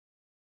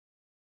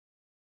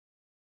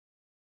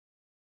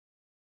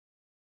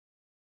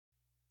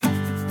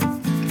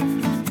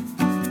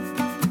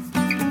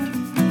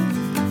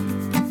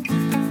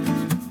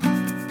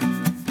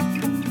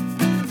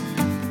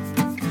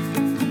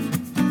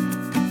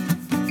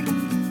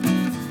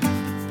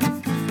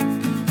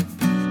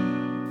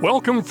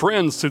Welcome,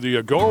 friends, to the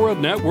Agora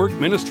Network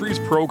Ministries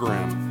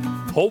program,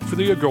 Hope for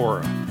the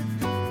Agora,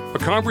 a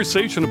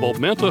conversation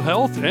about mental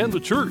health and the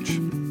church.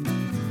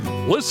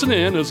 Listen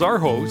in as our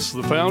hosts,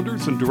 the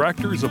founders and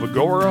directors of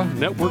Agora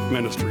Network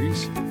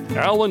Ministries,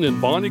 Alan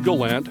and Bonnie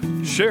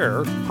Gallant,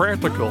 share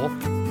practical,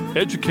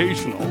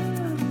 educational,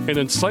 and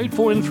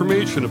insightful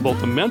information about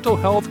the mental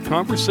health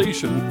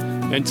conversation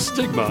and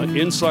stigma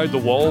inside the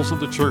walls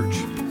of the church.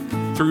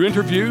 Through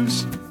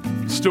interviews,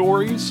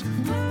 stories,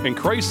 and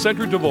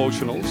Christ-centered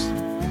devotionals,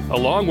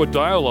 along with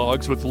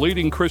dialogues with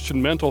leading Christian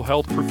mental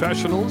health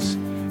professionals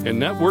and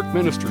network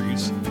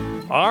ministries,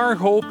 our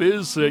hope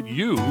is that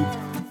you,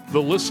 the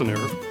listener,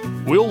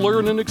 will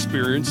learn and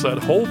experience that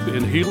hope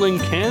and healing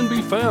can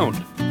be found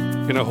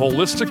in a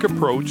holistic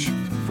approach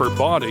for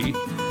body,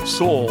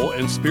 soul,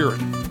 and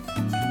spirit.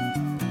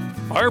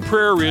 Our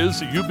prayer is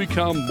that you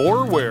become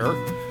more aware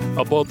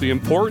about the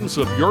importance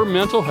of your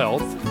mental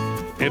health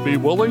and be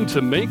willing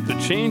to make the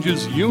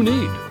changes you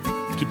need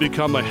to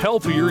become a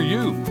healthier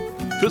you,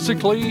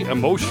 physically,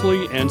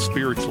 emotionally, and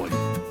spiritually.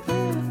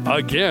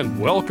 Again,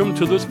 welcome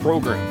to this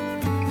program.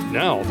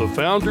 Now, the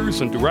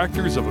founders and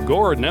directors of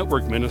Agora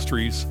Network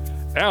Ministries,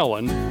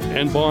 Alan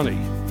and Bonnie.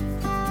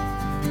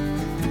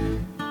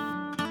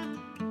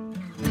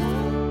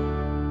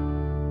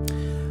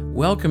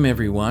 Welcome,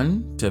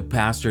 everyone, to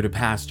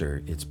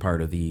Pastor. It's part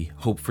of the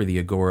Hope for the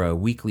Agora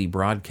weekly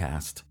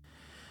broadcast.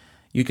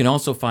 You can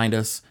also find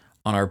us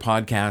on our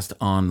podcast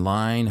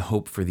online,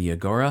 Hope for the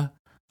Agora.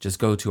 Just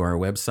go to our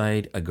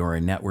website,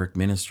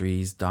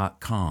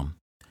 agoranetworkministries.com.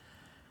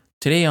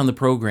 Today on the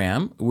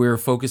program, we're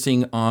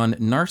focusing on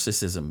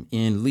narcissism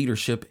in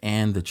leadership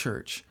and the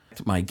church.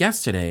 My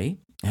guest today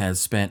has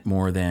spent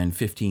more than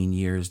 15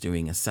 years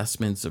doing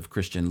assessments of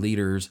Christian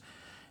leaders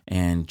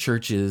and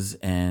churches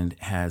and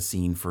has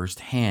seen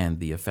firsthand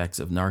the effects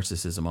of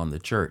narcissism on the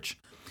church.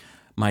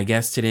 My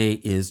guest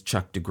today is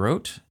Chuck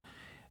DeGroat,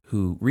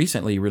 who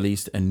recently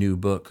released a new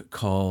book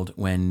called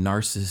When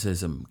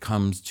Narcissism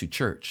Comes to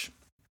Church: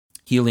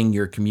 Healing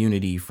Your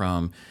Community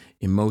from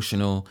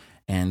Emotional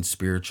and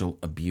Spiritual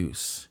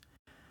Abuse.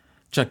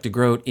 Chuck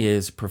DeGroat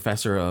is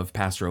professor of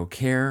pastoral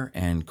care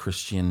and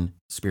Christian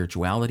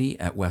spirituality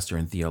at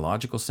Western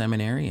Theological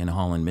Seminary in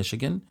Holland,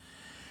 Michigan,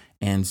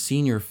 and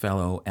senior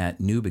fellow at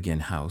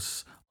Newbegin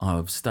House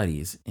of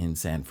Studies in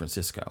San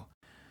Francisco.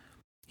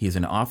 He is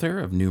an author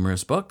of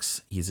numerous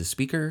books. He's a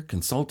speaker,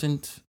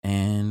 consultant,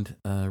 and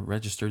a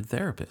registered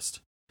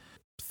therapist.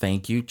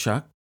 Thank you,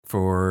 Chuck,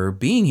 for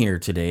being here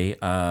today.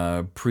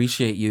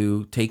 Appreciate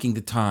you taking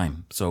the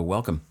time. So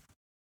welcome.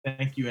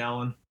 Thank you,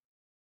 Alan.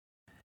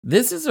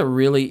 This is a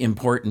really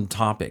important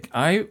topic.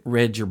 I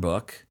read your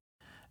book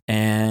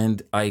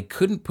and I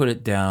couldn't put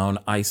it down.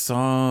 I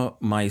saw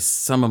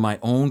some of my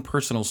own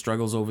personal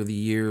struggles over the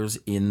years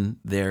in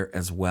there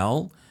as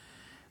well.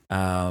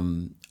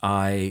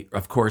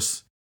 Of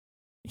course,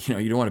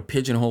 you don't want to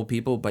pigeonhole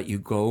people, but you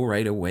go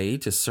right away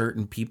to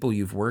certain people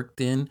you've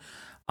worked in.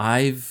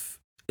 I've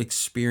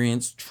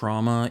experienced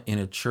trauma in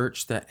a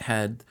church that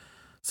had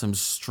some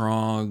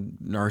strong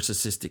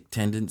narcissistic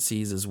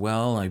tendencies as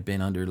well. I've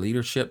been under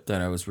leadership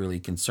that I was really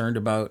concerned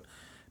about,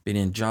 been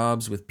in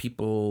jobs with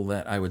people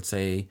that I would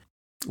say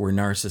were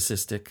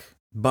narcissistic.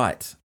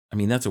 But,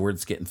 that's a word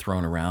that's getting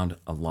thrown around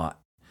a lot.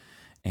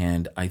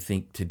 And I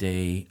think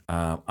today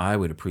I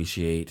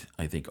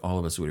think all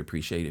of us would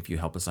appreciate if you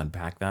help us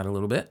unpack that a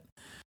little bit.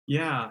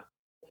 Yeah.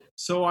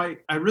 So I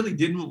really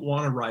didn't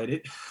want to write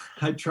it.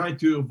 I tried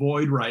to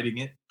avoid writing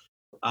it.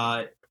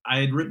 I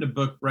had written a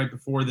book right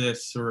before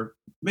this, or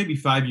maybe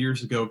 5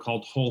 years ago,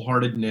 called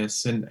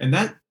Wholeheartedness. And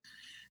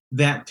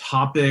that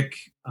topic,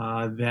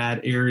 that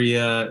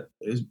area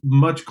is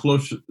much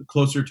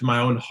closer to my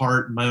own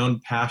heart, my own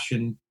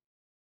passion.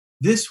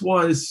 This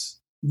was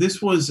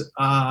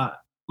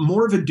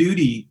more of a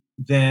duty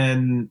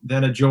than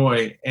a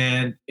joy.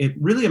 And it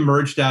really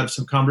emerged out of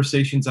some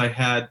conversations I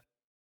had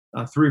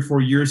 3 or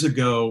 4 years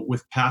ago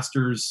with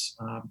pastors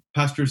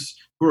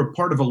who are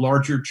part of a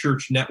larger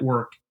church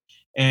network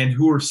and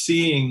who are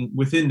seeing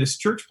within this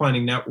church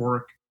planting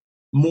network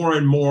more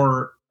and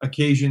more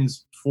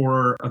occasions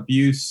for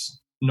abuse,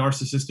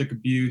 narcissistic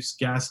abuse,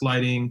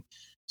 gaslighting,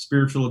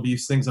 spiritual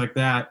abuse, things like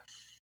that,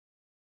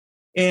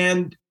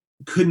 and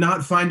could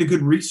not find a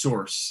good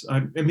resource.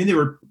 They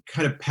were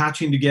kind of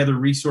patching together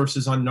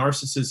resources on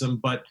narcissism,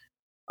 but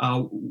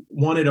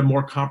wanted a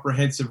more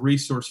comprehensive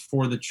resource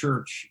for the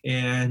church.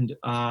 And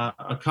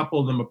a couple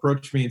of them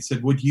approached me and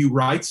said, "Would you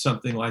write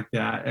something like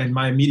that?" And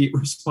my immediate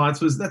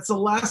response was, "That's the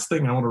last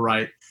thing I want to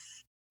write."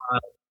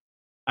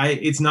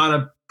 It's not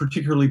a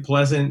particularly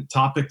pleasant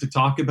topic to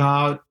talk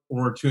about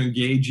or to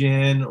engage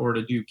in or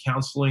to do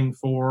counseling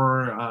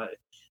for.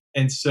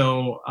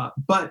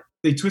 But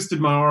they twisted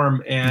my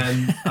arm,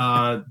 and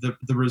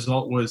the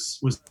result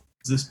was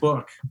this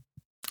book.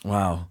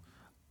 Wow.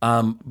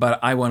 But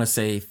I want to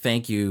say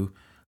thank you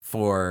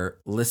for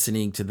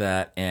listening to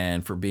that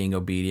and for being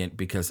obedient,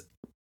 because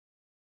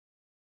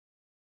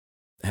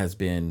it has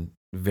been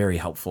very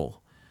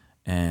helpful.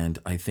 And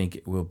I think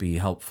it will be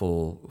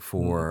helpful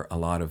for a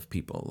lot of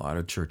people, a lot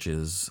of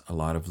churches, a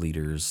lot of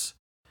leaders.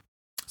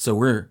 So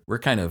we're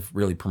kind of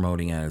really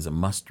promoting it as a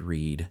must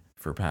read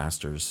for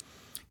pastors,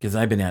 because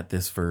I've been at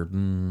this for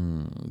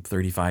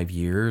 35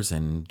 years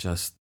and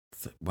just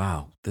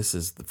wow, this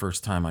is the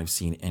first time I've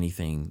seen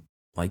anything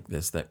like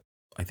this that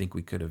I think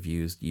we could have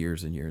used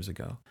years and years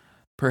ago.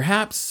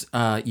 Perhaps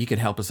you could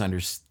help us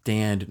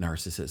understand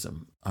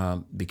narcissism,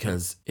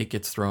 because it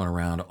gets thrown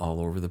around all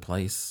over the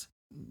place,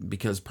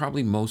 because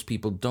probably most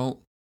people don't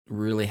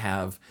really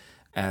have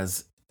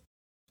as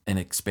an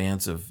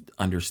expansive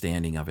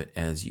understanding of it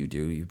as you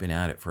do. You've been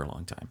at it for a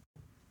long time.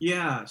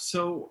 Yeah.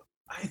 So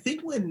I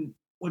think when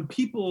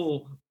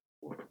people,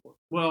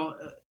 well,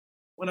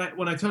 when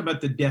I talk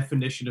about the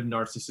definition of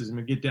narcissism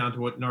and get down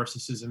to what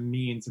narcissism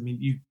means, I mean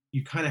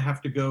you kind of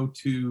have to go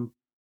to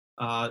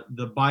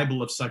the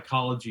Bible of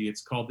psychology.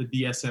 It's called the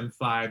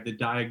DSM-5, the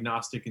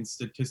Diagnostic and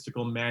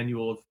Statistical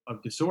Manual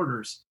of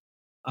Disorders.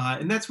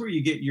 And that's where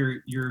you get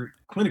your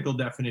clinical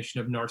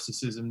definition of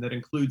narcissism that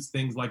includes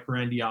things like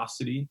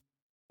grandiosity,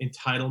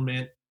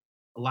 entitlement,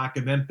 a lack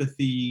of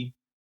empathy,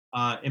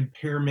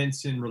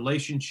 impairments in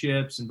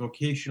relationships and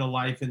vocational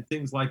life, and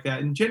things like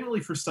that. And generally,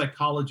 for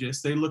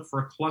psychologists, they look for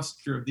a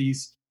cluster of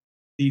these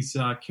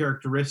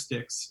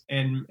characteristics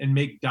and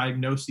make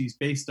diagnoses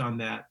based on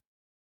that.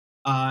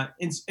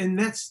 And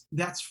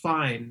that's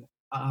fine.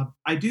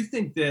 I do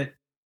think that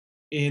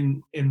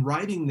in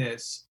writing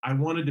this, I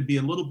wanted to be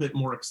a little bit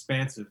more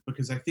expansive,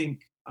 because I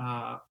think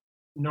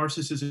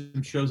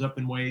narcissism shows up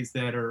in ways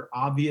that are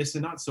obvious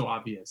and not so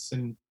obvious,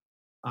 and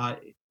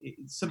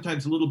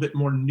sometimes a little bit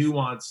more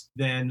nuanced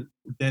than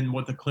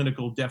what the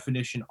clinical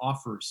definition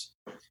offers.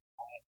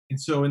 And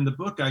so in the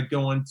book, I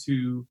go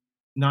into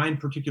 9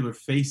 particular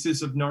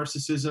faces of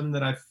narcissism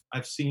that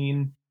I've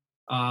seen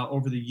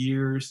over the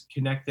years.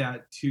 Connect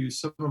that to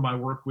some of my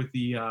work with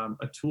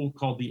a tool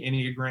called the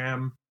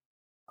Enneagram.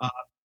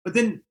 But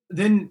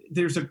then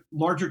there's a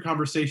larger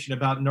conversation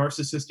about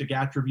narcissistic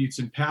attributes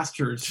in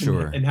pastors,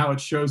 Sure. and how it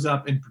shows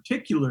up in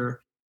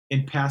particular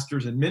in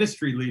pastors and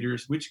ministry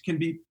leaders, which can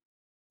be,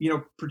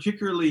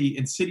 particularly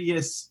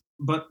insidious,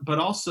 but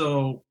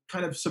also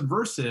kind of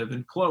subversive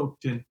and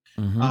cloaked. And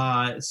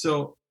Mhm.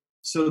 so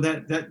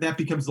that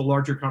becomes the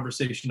larger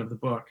conversation of the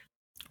book.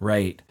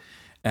 Right.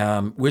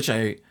 Which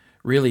I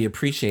really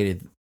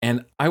appreciated.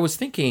 And I was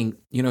thinking,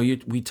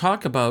 we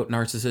talk about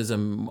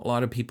narcissism. A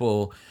lot of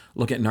people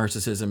look at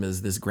narcissism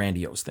as this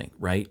grandiose thing,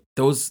 right?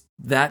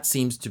 That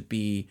seems to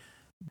be,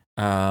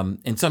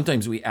 and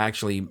sometimes we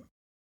actually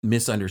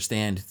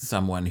misunderstand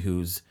someone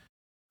who's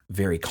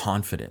very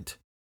confident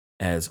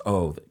as,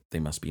 oh, they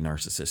must be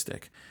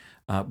narcissistic.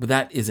 But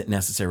that isn't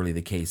necessarily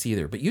the case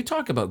either. But you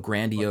talk about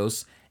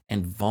grandiose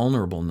and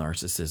vulnerable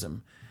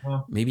narcissism.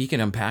 Well, Maybe you can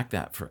unpack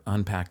that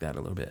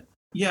a little bit.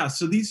 yeah,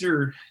 so these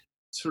are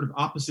sort of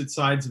opposite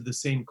sides of the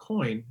same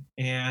coin.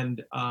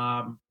 And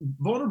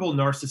vulnerable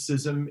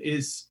narcissism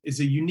is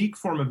a unique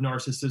form of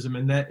narcissism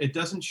in that it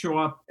doesn't show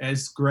up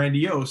as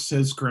grandiose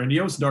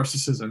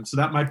narcissism. So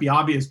that might be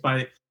obvious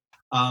by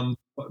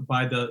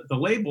the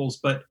labels,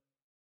 but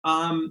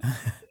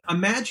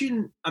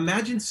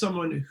imagine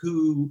someone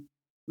who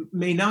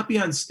may not be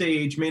on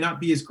stage, may not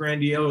be as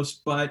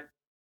grandiose, but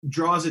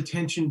draws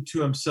attention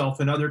to himself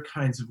in other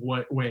kinds of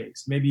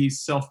ways. Maybe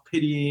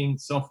self-pitying,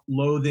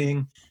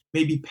 self-loathing,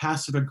 maybe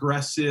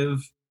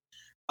passive-aggressive.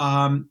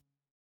 And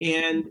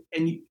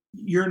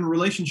you're in a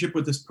relationship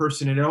with this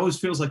person, and it always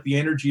feels like the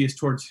energy is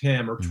towards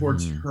him or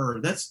towards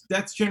her.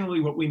 That's generally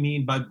what we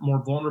mean by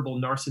more vulnerable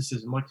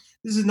narcissism. Like,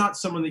 this is not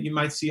someone that you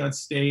might see on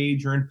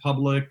stage or in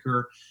public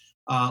or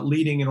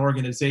leading an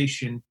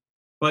organization,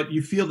 but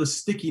you feel the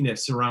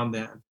stickiness around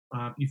them.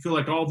 You feel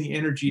like all the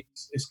energy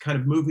is kind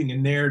of moving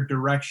in their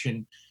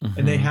direction,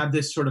 and they have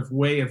this sort of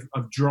way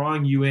of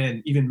drawing you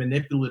in, even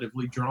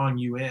manipulatively drawing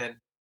you in.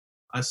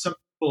 Some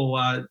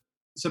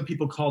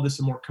people call this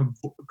a more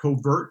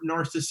covert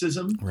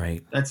narcissism.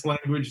 Right. That's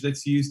language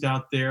that's used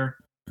out there.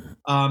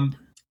 And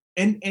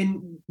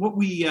what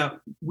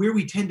where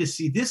we tend to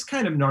see this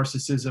kind of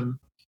narcissism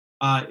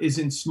is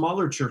in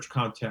smaller church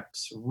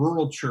contexts,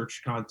 rural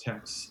church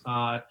contexts,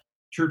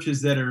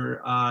 churches that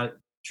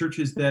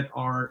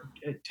are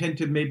tend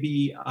to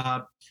maybe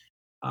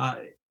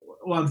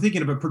well, I'm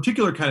thinking of a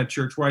particular kind of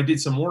church where I did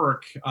some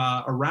work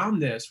around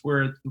this,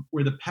 where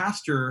the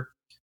pastor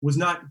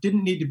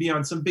didn't need to be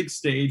on some big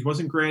stage,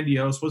 wasn't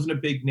grandiose, wasn't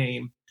a big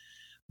name,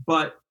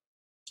 but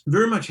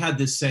very much had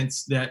this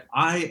sense that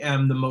I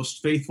am the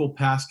most faithful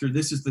pastor.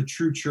 This is the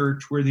true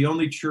church. We're the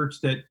only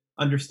church that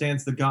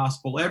understands the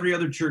gospel. Every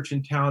other church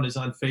in town is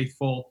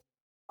unfaithful,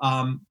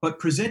 but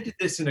presented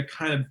this in a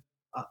kind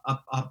of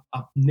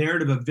a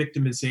narrative of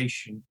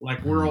victimization,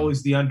 like we're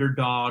always the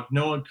underdog.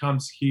 No one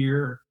comes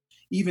here,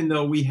 even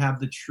though we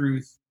have the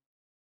truth.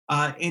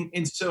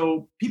 And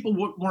so people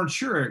weren't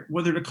sure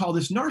whether to call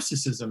this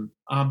narcissism,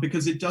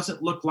 because it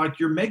doesn't look like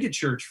your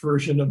megachurch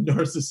version of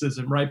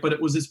narcissism, right? But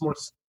it was this more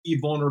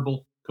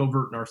vulnerable,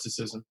 covert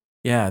narcissism.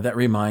 Yeah, that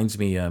reminds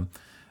me of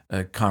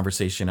a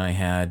conversation I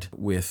had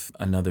with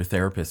another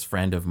therapist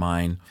friend of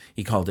mine.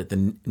 He called it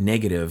the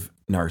negative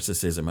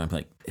narcissism. I'm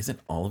like, isn't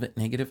all of it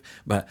negative?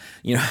 But,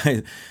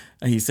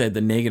 he said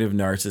the negative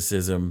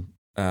narcissism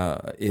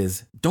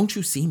is "Don't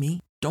you see me?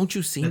 Don't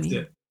you see That's me?"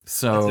 it. That's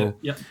So, it.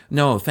 Yep.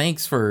 no,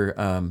 thanks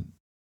for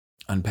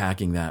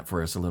unpacking that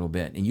for us a little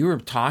bit. And you were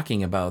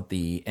talking about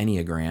the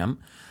Enneagram,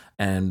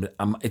 and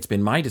it's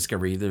been my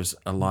discovery. There's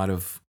a lot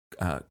of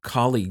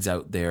colleagues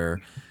out there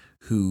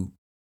who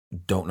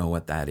don't know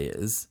what that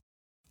is.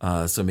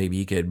 So maybe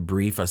you could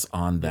brief us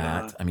on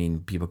that. Yeah. I mean,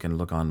 people can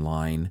look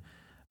online,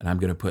 and I'm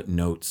going to put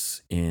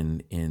notes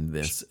in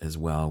this as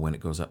well when it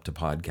goes up to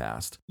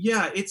podcast.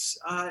 Yeah, it's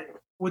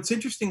what's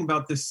interesting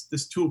about this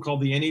tool called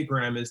the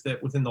Enneagram is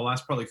that within the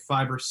last probably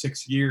 5 or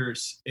 6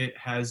 years, it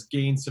has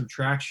gained some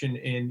traction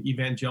in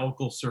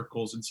evangelical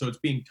circles, and so it's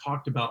being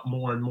talked about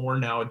more and more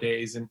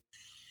nowadays. And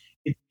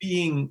it's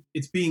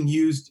being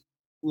used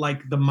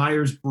like the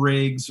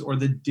Myers-Briggs or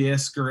the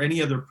DISC or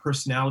any other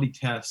personality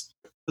test.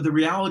 But the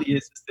reality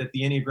is that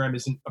the Enneagram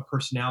isn't a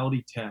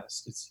personality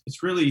test.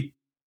 It's really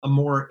a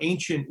more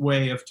ancient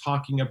way of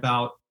talking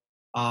about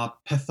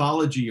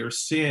pathology or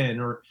sin,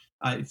 or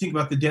think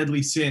about the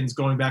deadly sins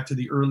going back to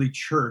the early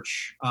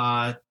church,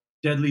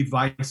 deadly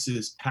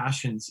vices,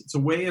 passions. It's a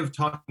way of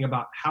talking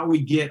about how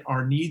we get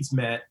our needs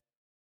met,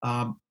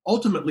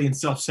 ultimately in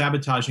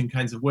self-sabotaging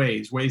kinds of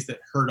ways that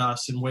hurt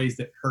us and ways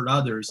that hurt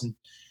others.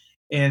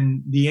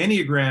 And the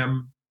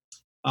Enneagram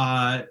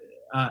uh,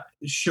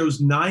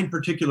 shows 9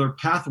 particular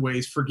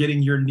pathways for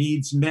getting your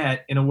needs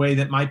met in a way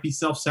that might be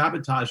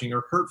self-sabotaging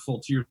or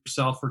hurtful to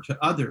yourself or to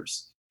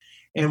others.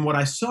 And what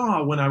I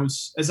saw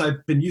as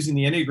I've been using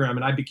the Enneagram,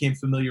 and I became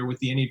familiar with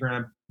the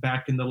Enneagram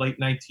back in the late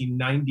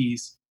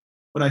 1990s,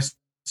 what I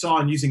saw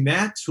in using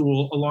that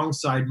tool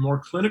alongside more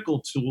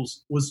clinical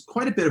tools was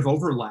quite a bit of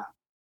overlap.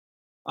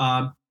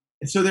 And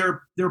so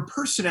there are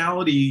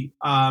personalities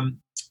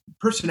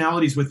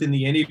within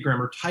the Enneagram,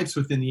 or types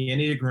within the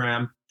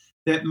Enneagram,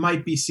 that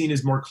might be seen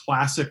as more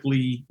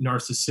classically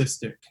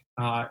narcissistic.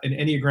 An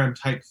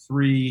Enneagram type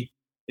 3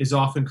 is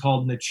often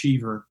called an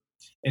achiever.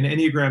 An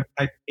Enneagram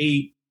type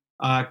 8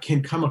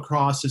 can come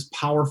across as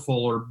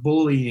powerful or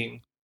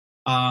bullying.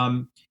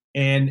 And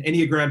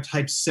Enneagram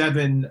type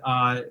 7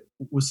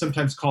 was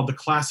sometimes called the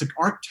classic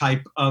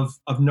archetype of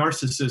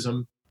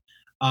narcissism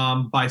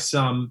by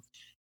some,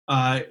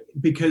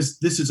 because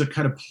this is a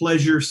kind of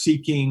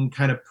pleasure-seeking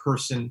kind of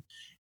person.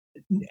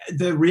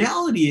 The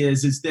reality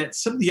is that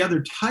some of the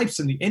other types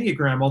in the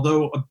Enneagram,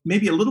 although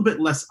maybe a little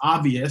bit less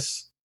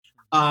obvious,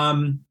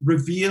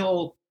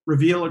 reveal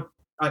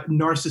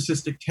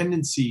narcissistic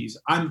tendencies.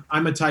 I'm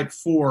a type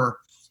 4.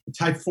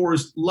 Type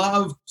 4s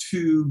love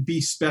to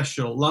be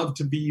special, love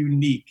to be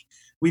unique.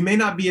 We may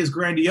not be as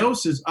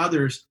grandiose as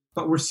others,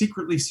 but we're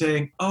secretly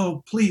saying,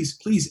 "Oh, please,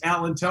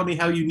 Alan, tell me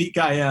how unique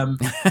I am."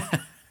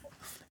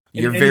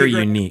 You're very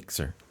unique,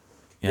 sir.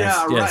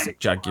 Yes, Yeah, yes, right,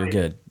 Chuck, you're right.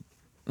 good.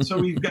 So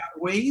we've got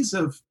ways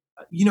of,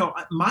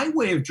 my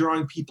way of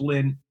drawing people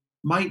in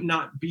might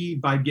not be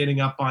by getting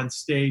up on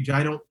stage.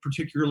 I don't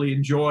particularly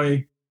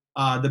enjoy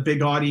the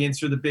big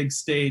audience or the big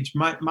stage.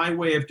 My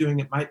way of doing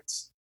it might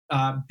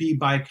be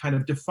by kind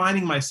of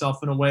defining myself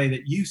in a way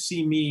that you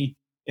see me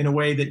in a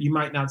way that you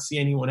might not see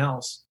anyone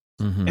else.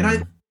 Mm-hmm. And I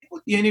think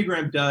what the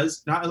Enneagram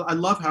does, and I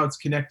love how it's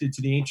connected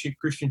to the ancient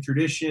Christian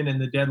tradition and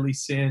the deadly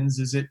sins,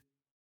 is it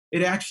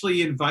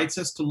actually invites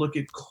us to look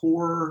at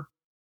core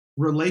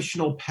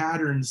relational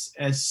patterns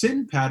as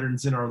sin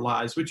patterns in our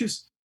lives, which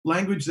is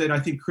language that I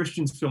think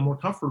Christians feel more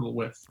comfortable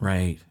with.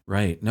 Right.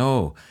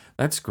 No,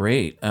 that's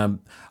great.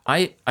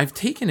 I've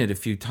taken it a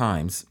few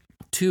times.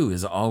 2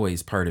 is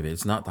always part of it.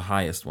 It's not the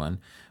highest one,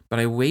 but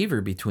I waver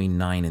between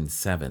 9 and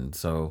 7.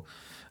 So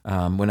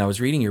when I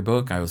was reading your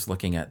book, I was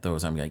looking at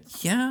those. I'm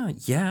like,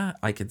 yeah,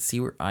 I could see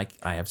where I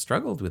have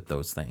struggled with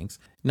those things,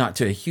 not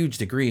to a huge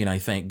degree. And I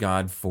thank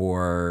God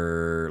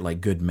for like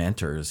good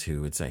mentors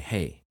who would say,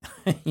 "Hey,"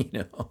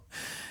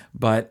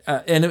 But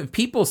and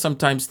people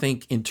sometimes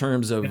think in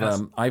terms of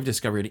Yes. I've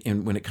discovered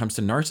when it comes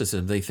to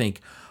narcissism, they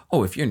think,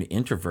 "Oh, if you're an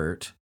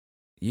introvert,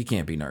 you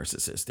can't be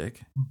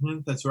narcissistic,"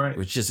 That's right.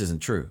 which just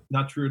isn't true.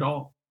 Not true at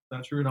all.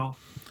 Not true at all.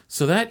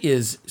 So that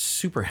is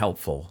super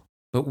helpful.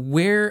 But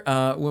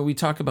when we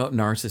talk about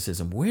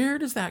narcissism, where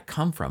does that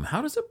come from?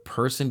 How does a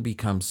person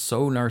become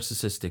so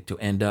narcissistic to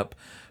end up,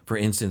 for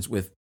instance,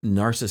 with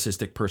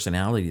narcissistic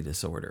personality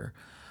disorder?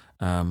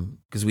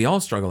 Because we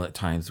all struggle at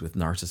times with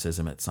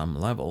narcissism at some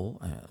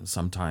level.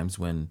 Sometimes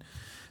when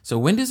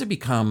does it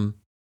become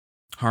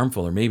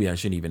harmful? Or maybe I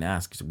shouldn't even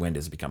ask, when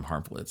does it become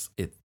harmful?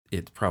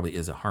 It probably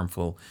is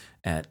harmful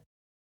at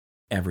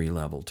every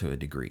level to a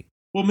degree.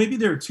 Well, maybe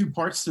there are 2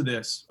 parts to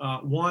this.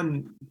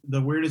 One,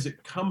 where does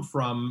it come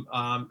from?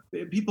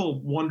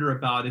 People wonder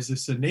about, is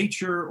this a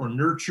nature or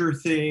nurture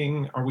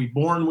thing? Are we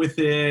born with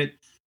it?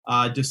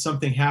 Does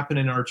something happen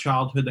in our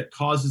childhood that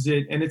causes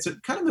it? And it's a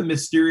kind of a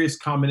mysterious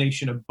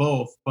combination of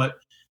both, but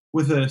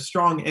with a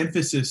strong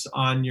emphasis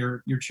on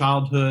your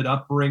childhood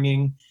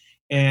upbringing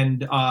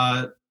and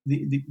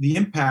the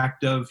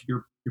impact of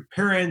your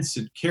parents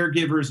and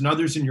caregivers and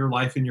others in your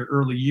life in your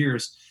early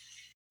years.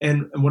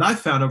 And what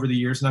I've found over the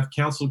years, and I've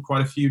counseled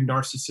quite a few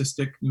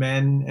narcissistic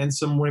men and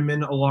some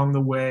women along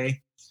the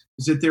way,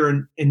 is that there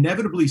are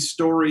inevitably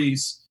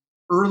stories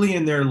early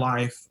in their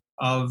life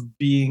of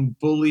being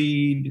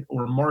bullied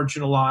or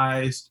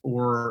marginalized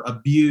or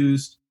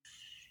abused.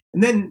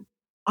 And then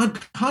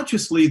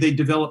unconsciously, they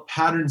develop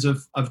patterns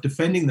of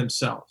defending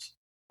themselves.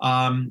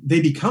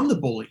 They become the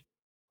bully,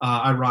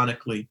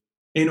 ironically,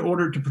 in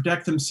order to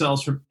protect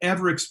themselves from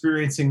ever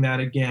experiencing that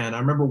again. I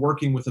remember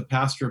working with a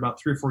pastor about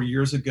 3 or 4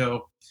 years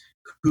ago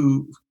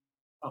who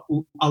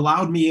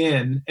allowed me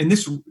in, and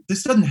this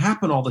doesn't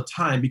happen all the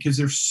time because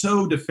they're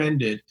so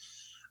defended.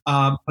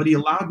 But he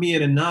allowed me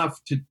in enough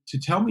to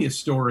tell me a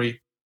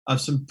story of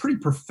some pretty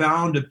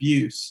profound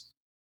abuse.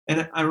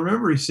 And I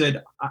remember he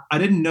said, I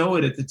didn't know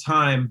it at the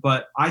time,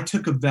 but I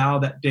took a vow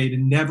that day to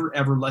never,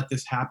 ever let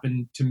this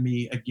happen to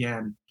me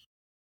again.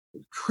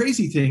 The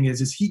crazy thing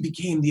is he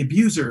became the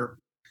abuser.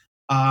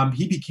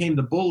 He became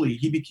the bully.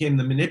 He became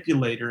the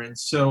manipulator. And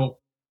so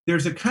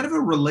there's a kind of a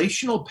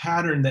relational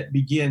pattern that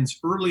begins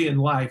early in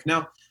life.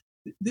 Now,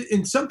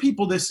 in some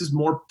people, this is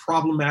more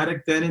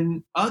problematic than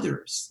in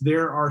others.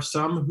 There are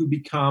some who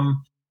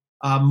become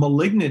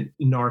malignant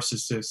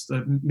narcissists,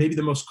 maybe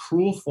the most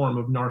cruel form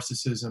of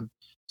narcissism,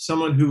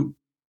 someone who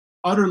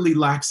utterly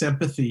lacks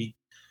empathy,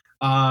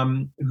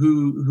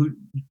 who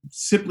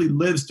simply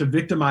lives to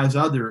victimize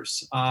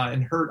others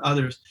and hurt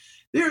others.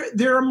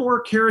 There are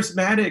more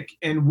charismatic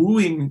and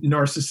wooing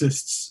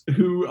narcissists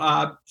who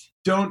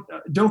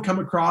don't come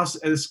across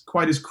as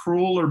quite as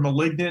cruel or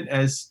malignant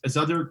as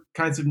other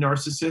kinds of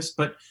narcissists,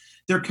 but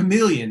they're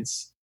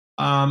chameleons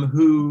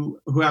who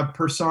have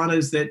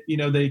personas that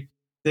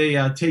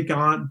they take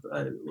on,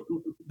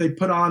 they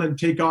put on and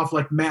take off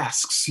like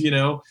masks,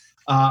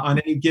 on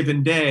any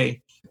given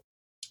day.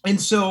 And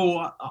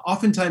so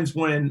oftentimes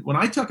when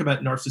I talk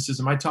about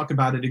narcissism, I talk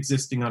about it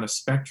existing on a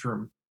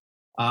spectrum.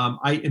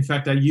 In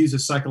fact, I use a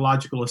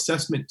psychological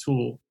assessment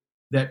tool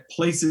that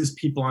places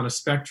people on a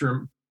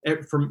spectrum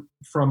from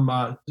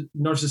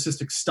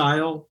narcissistic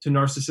style to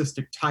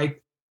narcissistic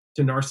type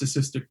to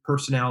narcissistic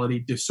personality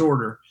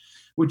disorder,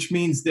 which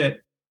means that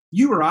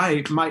you or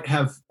I might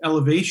have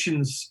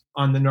elevations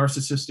on the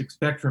narcissistic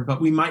spectrum, but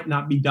we might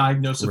not be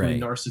diagnosed with a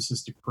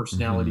narcissistic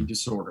personality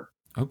disorder.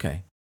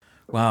 Okay.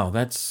 Wow,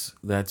 that's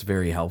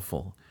very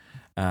helpful.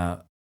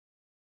 How,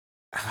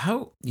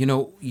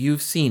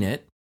 you've seen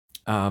it.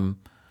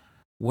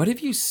 What have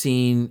you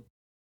seen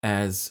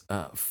as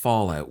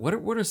fallout?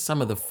 What are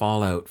some of the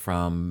fallout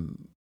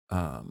from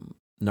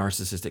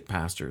narcissistic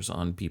pastors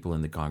on people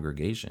in the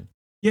congregation?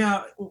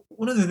 Yeah,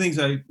 one of the things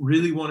I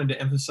really wanted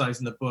to emphasize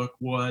in the book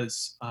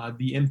was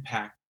the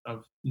impact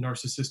of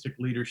narcissistic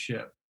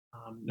leadership,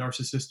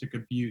 narcissistic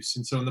abuse.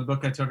 And so in the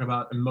book, I talk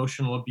about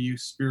emotional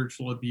abuse,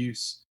 spiritual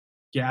abuse,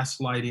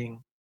 gaslighting.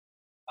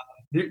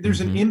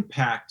 There's an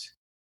impact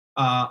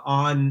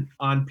on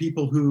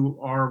people who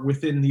are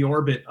within the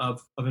orbit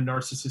of a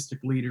narcissistic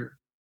leader.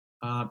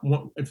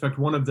 In fact,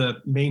 one of the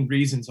main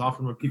reasons,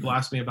 often when people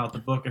ask me about the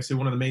book, I say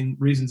one of the main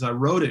reasons I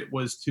wrote it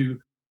was to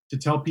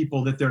tell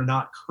people that they're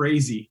not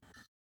crazy,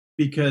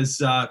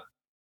 because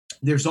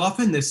there's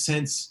often this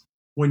sense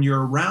when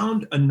you're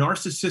around a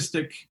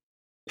narcissistic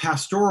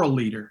pastoral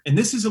leader, and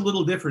this is a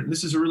little different.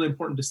 This is a really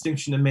important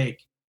distinction to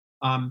make.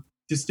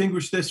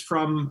 Distinguish this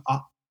from a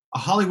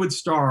Hollywood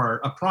star,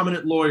 a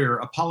prominent lawyer,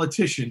 a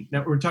politician.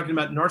 Now we're talking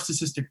about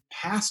narcissistic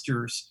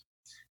pastors.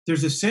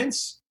 There's a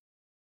sense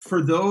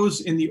for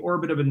those in the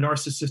orbit of a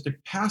narcissistic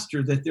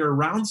pastor that they're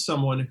around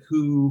someone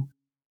who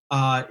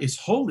is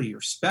holy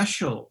or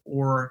special,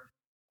 or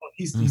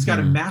he's got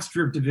a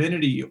master of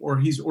divinity, or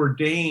he's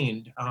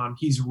ordained,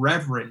 he's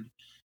reverend.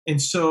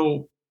 And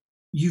so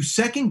you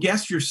second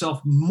guess yourself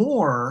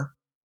more,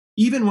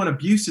 even when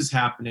abuse is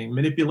happening,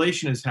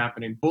 manipulation is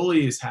happening,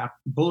 bullying is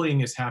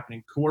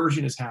happening,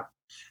 coercion is happening,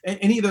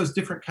 any of those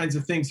different kinds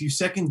of things. You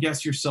second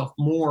guess yourself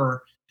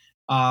more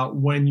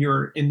when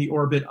you're in the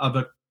orbit of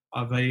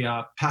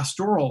a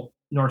pastoral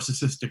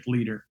narcissistic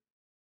leader.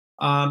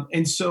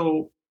 And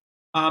so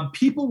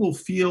people will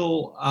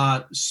feel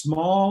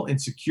small,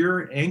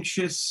 insecure,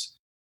 anxious,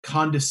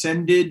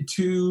 condescended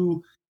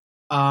to.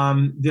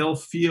 They'll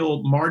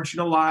feel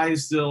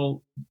marginalized.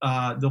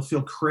 They'll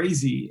feel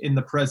crazy in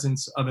the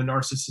presence of a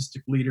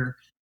narcissistic leader.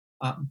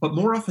 But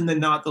more often than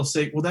not, they'll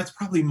say, well, that's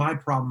probably my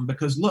problem,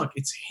 because look,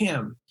 it's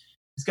him.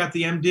 He's got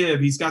the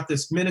MDiv. He's got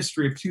this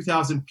ministry of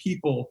 2,000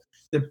 people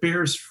that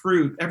bears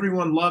fruit.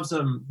 Everyone loves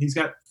him. He's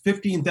got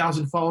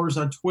 15,000 followers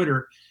on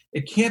Twitter.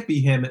 It can't be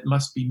him. It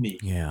must be me.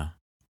 Yeah,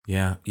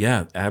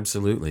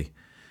 absolutely.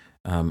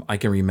 I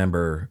can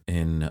remember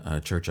in a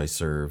church I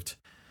served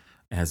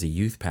as a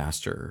youth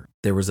pastor,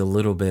 there was a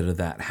little bit of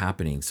that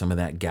happening, some of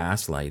that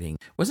gaslighting. It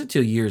wasn't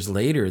until years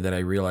later that I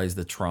realized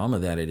the trauma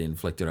that it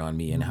inflicted on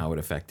me and how it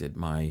affected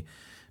my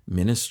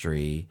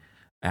ministry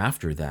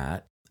after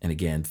that. And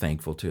again,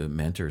 thankful to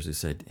mentors who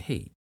said,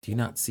 hey, do you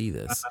not see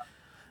this?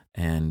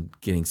 And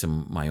getting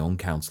my own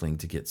counseling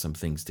to get some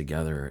things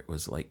together, it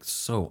was like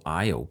so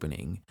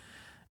eye-opening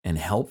and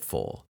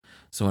helpful.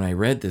 So when I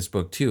read this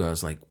book too, I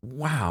was like,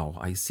 wow,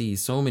 I see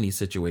so many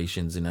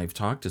situations, and I've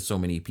talked to so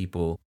many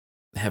people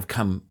have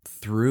come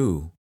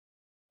through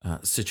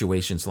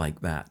situations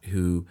like that,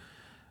 who,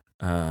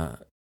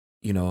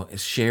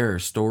 share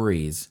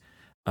stories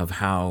of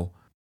how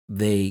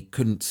they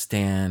couldn't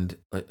stand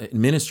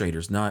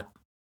administrators not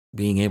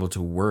being able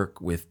to work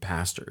with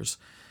pastors.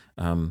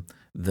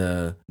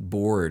 The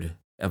board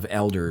of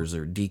elders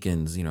or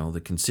deacons,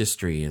 the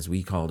consistory, as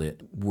we called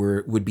it,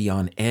 would be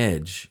on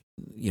edge.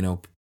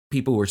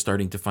 People were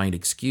starting to find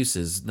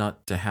excuses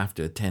not to have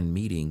to attend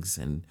meetings,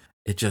 and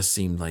it just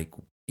seemed like,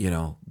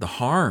 the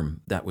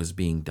harm that was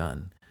being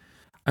done.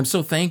 I'm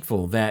so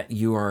thankful that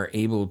you are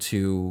able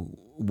to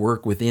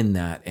work within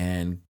that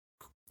and,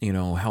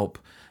 help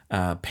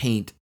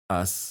paint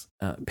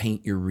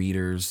your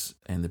readers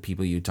and the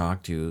people you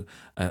talk to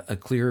a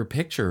clearer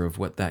picture of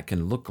what that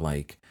can look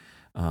like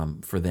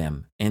for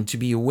them and to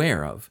be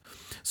aware of.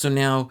 So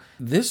now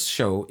this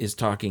show is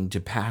talking to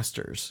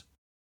pastors.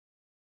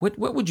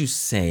 What would you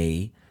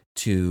say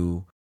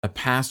to a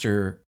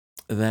pastor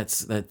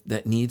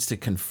that needs to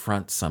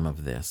confront some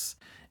of this?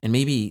 And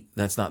maybe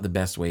that's not the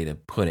best way to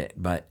put it,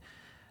 but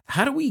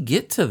how do we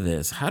get to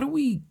this? How do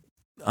we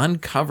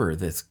uncover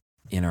this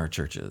in our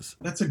churches?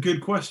 That's a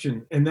good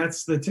question. And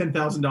that's the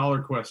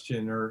 $10,000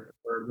 question or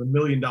the $1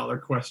 million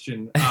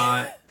question.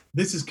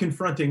 This is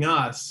confronting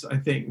us, I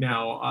think,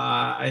 now.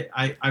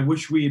 I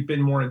wish we had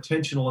been more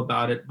intentional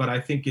about it, but I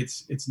think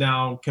it's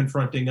now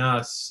confronting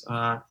us.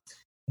 I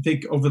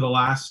think over the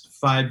last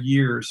 5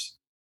 years,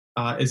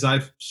 as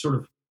I've sort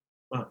of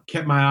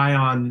kept my eye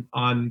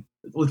on,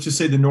 let's just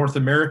say, the North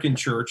American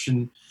church,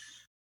 and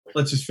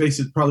let's just face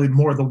it, probably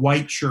more the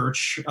white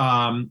church,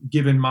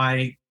 given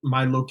my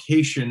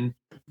location,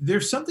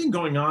 there's something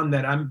going on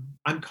that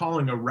I'm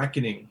calling a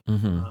reckoning.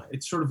 Mm-hmm.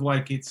 It's sort of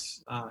like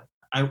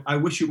I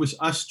wish it was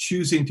us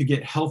choosing to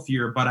get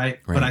healthier, but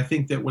I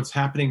think that what's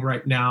happening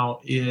right now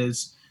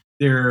is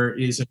there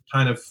is a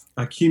kind of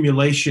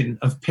accumulation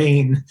of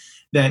pain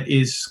that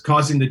is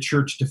causing the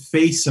church to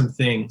face some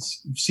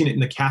things. You've seen it in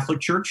the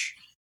Catholic Church,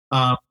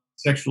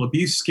 sexual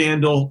abuse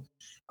scandal.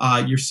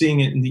 You're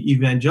seeing it in the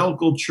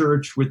evangelical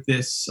church with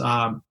this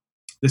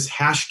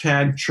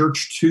hashtag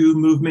Church Too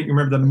movement. You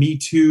remember the Me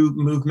Too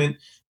movement?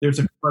 There's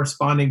a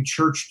corresponding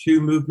Church Too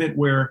movement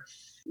where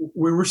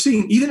we're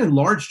seeing, even in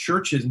large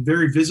churches, in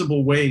very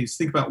visible ways.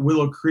 Think about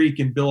Willow Creek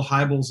and Bill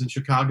Hybels in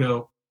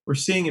Chicago. We're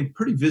seeing in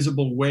pretty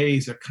visible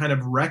ways a kind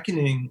of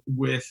reckoning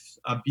with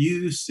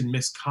abuse and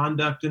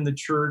misconduct in the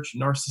church,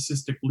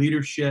 narcissistic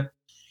leadership.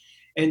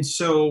 And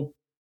so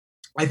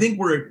I think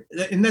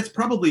and that's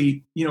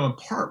probably, in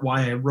part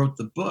why I wrote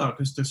the book,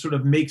 is to sort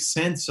of make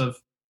sense of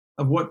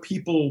what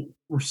people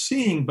were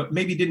seeing, but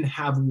maybe didn't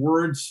have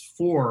words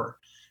for.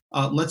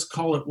 Let's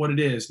call it what it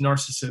is,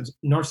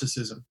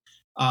 narcissism.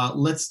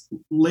 Let's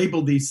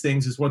label these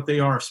things as what they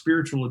are: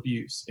 spiritual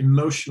abuse,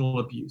 emotional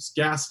abuse,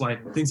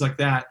 gaslighting, things like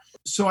that.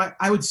 So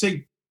I would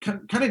say,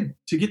 kind of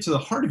to get to the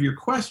heart of your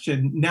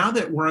question, now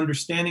that we're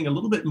understanding a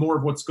little bit more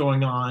of what's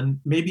going on,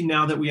 maybe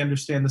now that we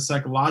understand the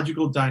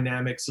psychological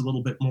dynamics a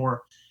little bit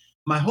more,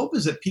 my hope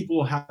is that people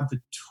will have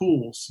the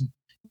tools.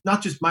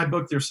 Not just my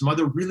book, there's some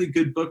other really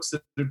good books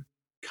that have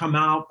come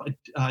out.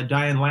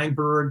 Diane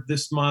Langberg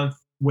this month,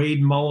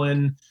 Wade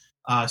Mullen,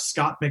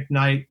 Scott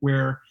McKnight,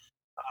 where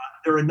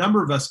there are a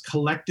number of us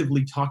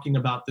collectively talking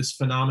about this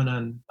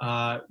phenomenon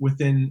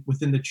within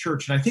the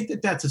church. And I think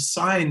that that's a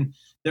sign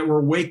that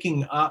we're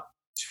waking up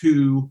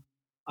to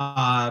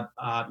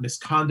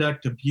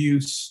misconduct,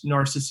 abuse,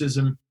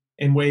 narcissism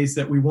in ways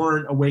that we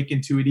weren't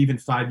awakened to it even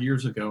 5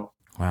 years ago.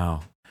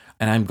 Wow.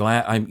 And I'm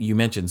glad you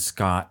mentioned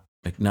Scott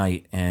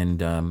McKnight.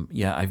 And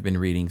I've been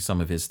reading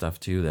some of his stuff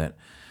too that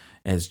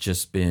has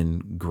just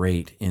been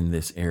great in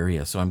this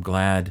area. So I'm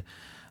glad.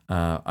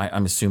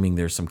 I'm assuming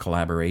there's some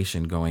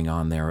collaboration going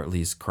on there, or at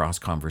least cross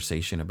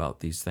conversation about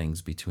these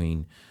things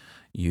between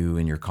you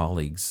and your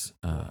colleagues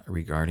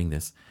regarding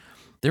this.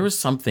 There was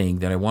something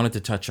that I wanted to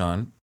touch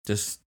on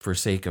just for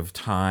sake of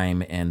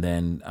time, and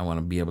then I want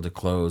to be able to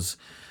close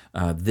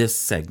this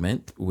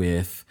segment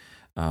with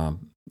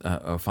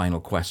a final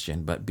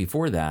question. But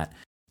before that,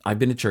 I've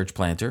been a church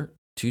planter,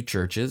 2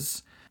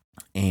 churches,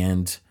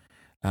 and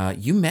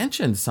you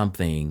mentioned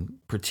something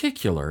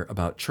particular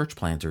about church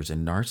planters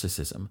and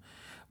narcissism.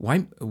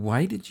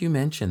 Why did you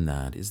mention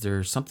that? Is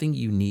there something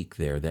unique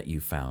there that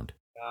you found?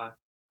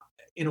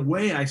 In a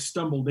way, I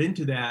stumbled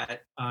into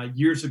that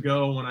years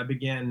ago when I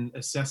began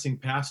assessing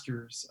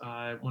pastors,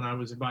 when I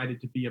was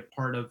invited to be a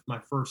part of my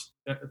first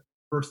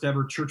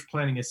ever church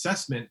planting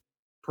assessment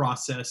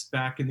process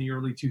back in the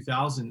early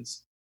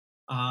 2000s.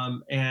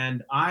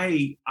 And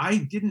I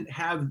didn't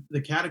have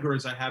the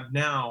categories I have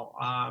now.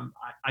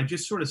 I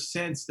just sort of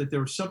sensed that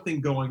there was something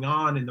going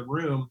on in the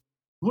room.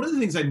 One of the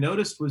things I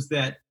noticed was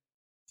that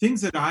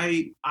things that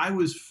I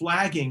was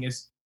flagging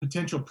as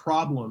potential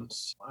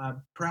problems,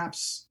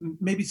 perhaps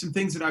maybe some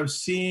things that I was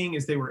seeing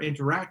as they were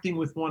interacting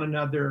with one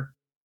another.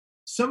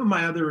 Some of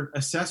my other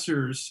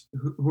assessors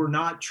who were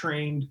not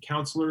trained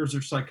counselors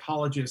or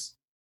psychologists,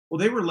 well,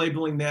 they were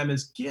labeling them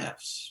as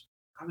gifts.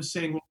 I was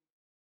saying, well,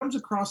 it comes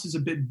across as a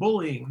bit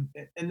bullying,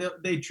 and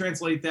they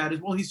translate that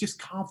as, well, he's just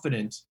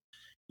confident.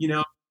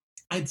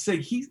 I'd say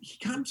he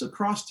comes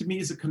across to me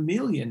as a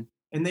chameleon.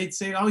 And they'd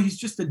say, oh, he's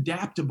just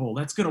adaptable.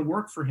 That's going to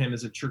work for him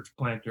as a church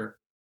planter.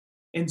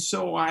 And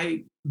so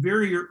I,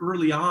 very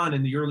early on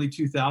in the early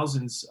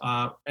 2000s,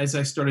 as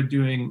I started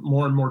doing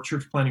more and more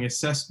church planting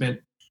assessment,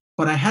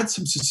 but I had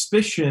some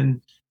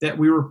suspicion that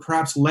we were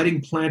perhaps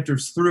letting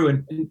planters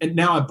through. And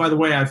now, by the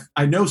way,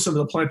 I know some of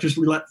the planters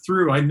we let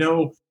through. I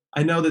know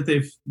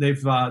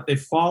that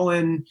they've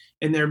fallen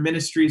in their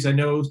ministries. I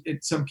know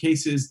in some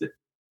cases that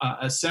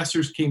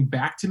assessors came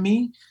back to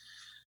me.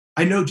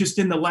 I know just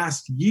in the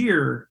last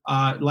year,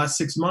 last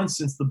 6 months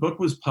since the book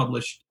was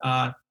published,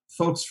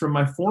 folks from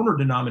my former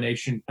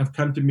denomination have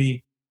come to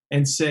me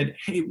and said,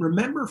 "Hey,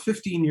 remember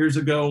 15 years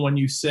ago when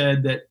you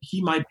said that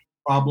he might be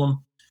a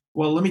problem?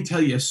 Well, let me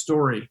tell you a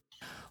story."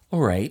 All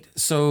right.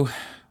 So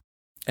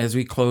as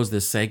we close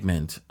this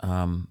segment,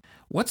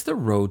 what's the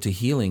road to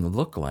healing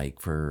look like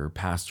for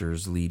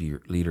pastors,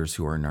 leaders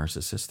who are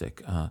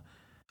narcissistic?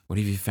 What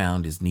have you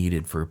found is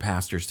needed for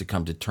pastors to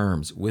come to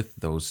terms with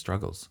those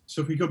struggles?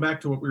 So if we go back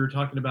to what we were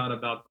talking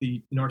about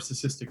the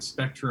narcissistic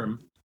spectrum,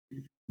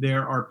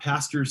 there are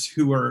pastors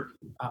who are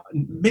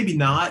maybe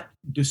not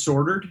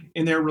disordered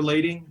in their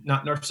relating,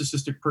 not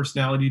narcissistic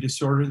personality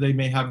disorder. They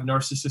may have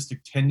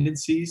narcissistic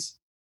tendencies.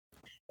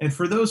 And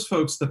for those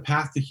folks, the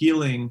path to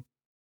healing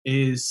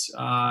is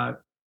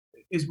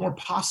more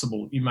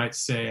possible, you might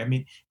say. I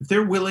mean, if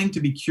they're willing to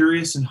be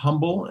curious and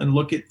humble and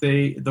look at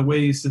the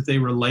ways that they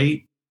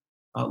relate,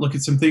 look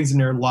at some things in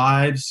their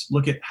lives,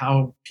 look at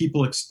how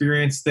people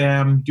experience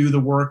them, do the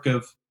work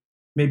of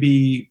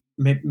maybe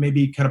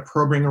kind of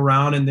probing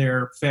around in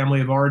their family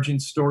of origin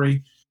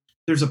story,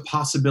 there's a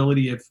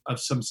possibility of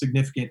some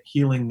significant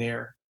healing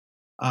there.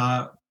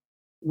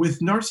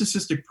 With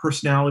narcissistic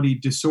personality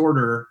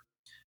disorder,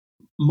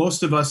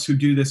 most of us who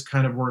do this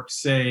kind of work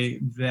say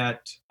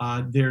that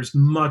there's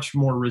much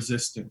more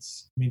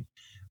resistance. I mean,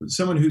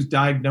 someone who's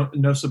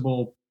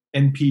diagnosable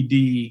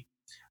NPD,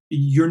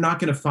 you're not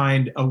going to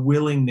find a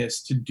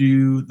willingness to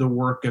do the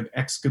work of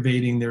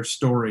excavating their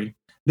story.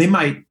 They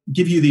might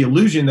give you the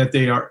illusion that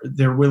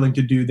they're willing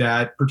to do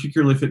that,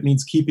 particularly if it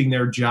means keeping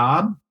their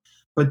job.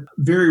 But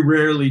very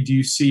rarely do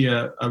you see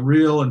a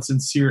real and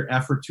sincere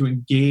effort to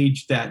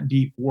engage that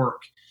deep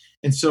work.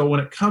 And so when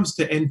it comes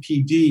to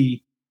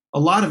NPD, a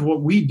lot of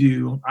what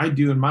I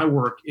do in my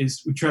work,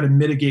 is we try to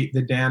mitigate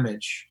the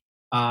damage.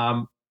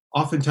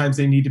 Oftentimes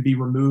they need to be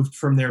removed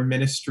from their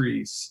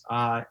ministries.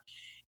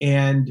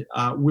 And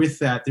with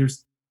that,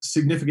 there's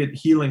significant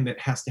healing that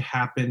has to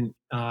happen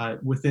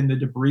within the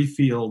debris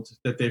field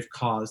that they've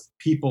caused,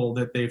 people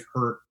that they've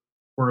hurt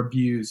or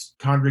abused,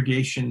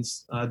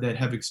 congregations that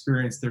have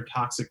experienced their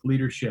toxic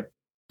leadership.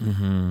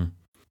 Mm-hmm.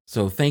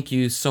 So thank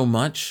you so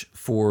much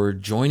for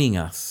joining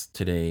us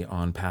today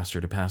on Pastor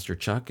to Pastor,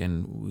 Chuck,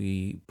 and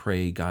we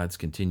pray God's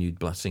continued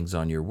blessings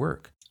on your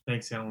work.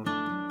 Thanks, Alan.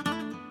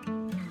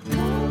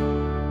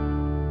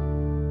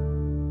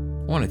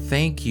 I want to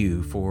thank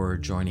you for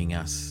joining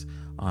us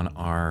on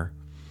our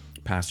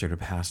Pastor to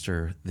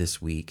Pastor this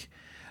week.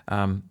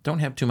 Don't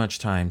have too much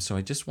time, so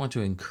I just want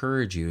to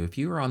encourage you, if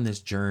you are on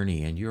this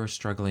journey and you're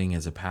struggling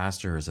as a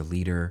pastor, as a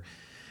leader,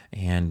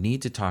 and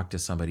need to talk to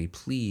somebody,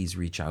 please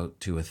reach out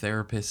to a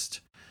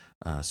therapist,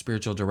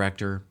 spiritual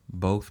director,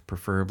 both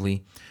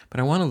preferably.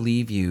 But I want to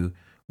leave you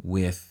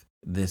with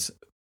this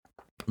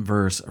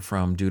verse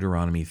from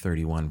Deuteronomy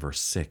 31, verse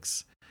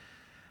 6.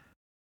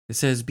 It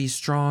says, "Be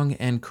strong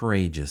and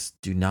courageous.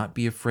 Do not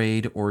be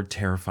afraid or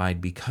terrified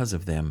because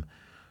of them,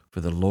 for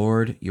the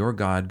Lord your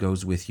God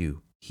goes with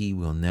you. He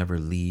will never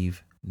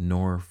leave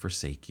nor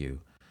forsake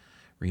you."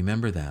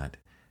 Remember that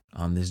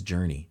on this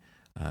journey.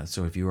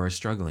 So if you are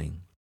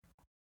struggling,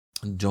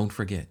 don't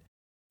forget,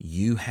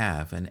 you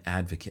have an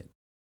advocate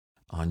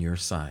on your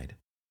side.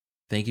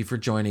 Thank you for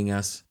joining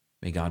us.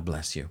 May God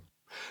bless you.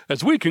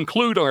 As we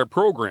conclude our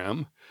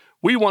program,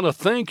 we want to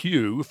thank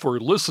you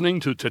for listening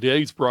to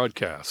today's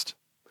broadcast.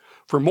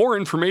 For more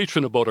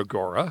information about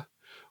Agora,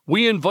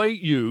 we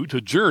invite you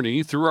to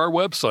journey through our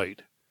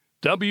website,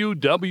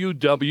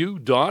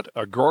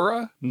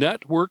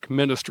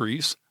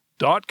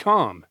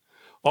 www.agoranetworkministries.com.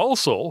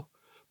 Also,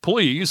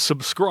 please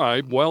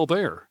subscribe while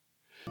there.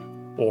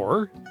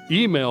 Or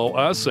email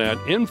us at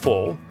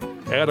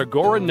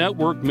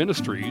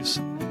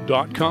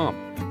info@agoranetworkministries.com.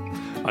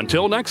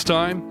 Until next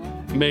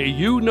time, may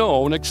you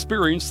know and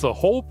experience the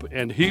hope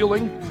and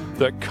healing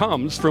that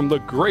comes from the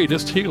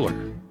greatest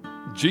healer,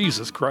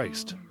 Jesus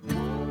Christ.